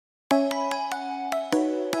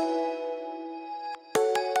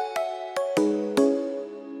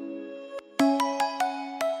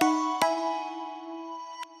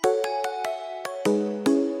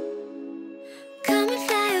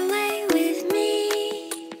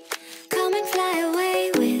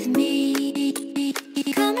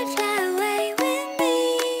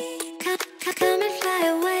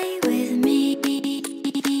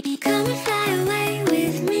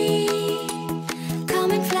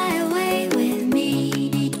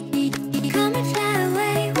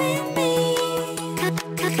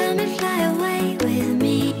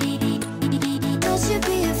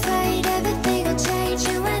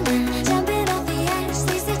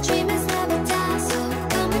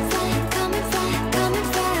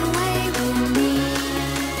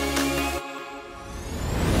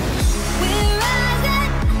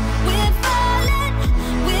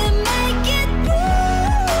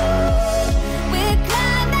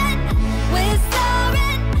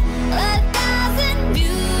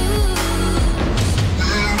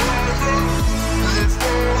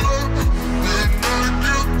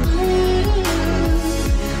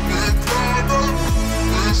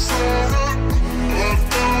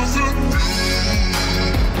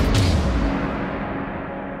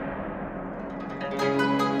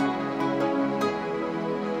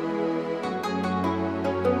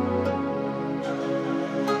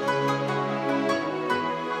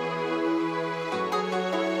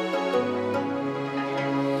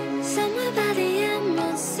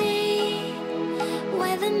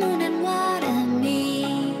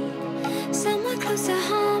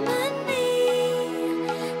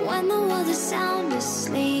sound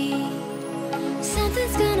asleep.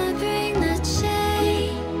 Something's gonna bring the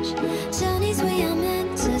change. Journeys we are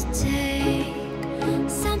meant to take.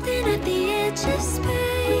 Something at the edge of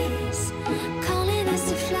space, calling us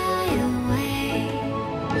to fly away.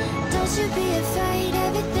 Don't you be afraid,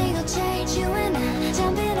 everything will change. You and I,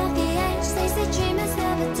 jumping off the edge. They say dreamers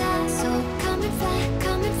never die. So come and fly,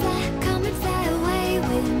 come and fly, come and fly away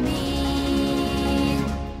with me.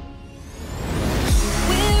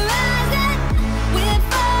 We're rising, we're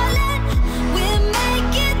falling, we're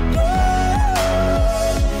making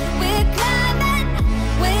moves. We're climbing,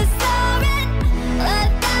 we're soaring,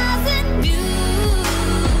 1,000 views.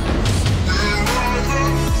 We're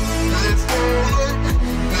rising, we're falling,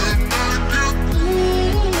 we're making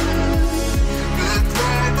moves. We're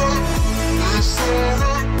climbing, we're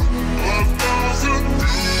soaring, 1,000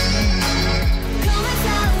 views. Come and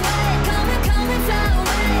fly away, come and fly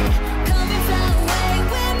away, come and fly away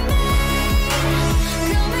with me.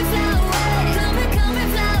 Come and fly away, come and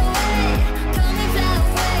fly away, come and fly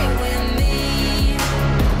away with me.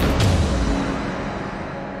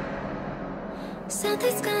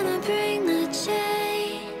 Something's gonna bring the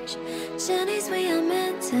change. Journeys we are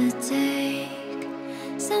meant to take.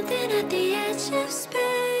 Something at the edge of space.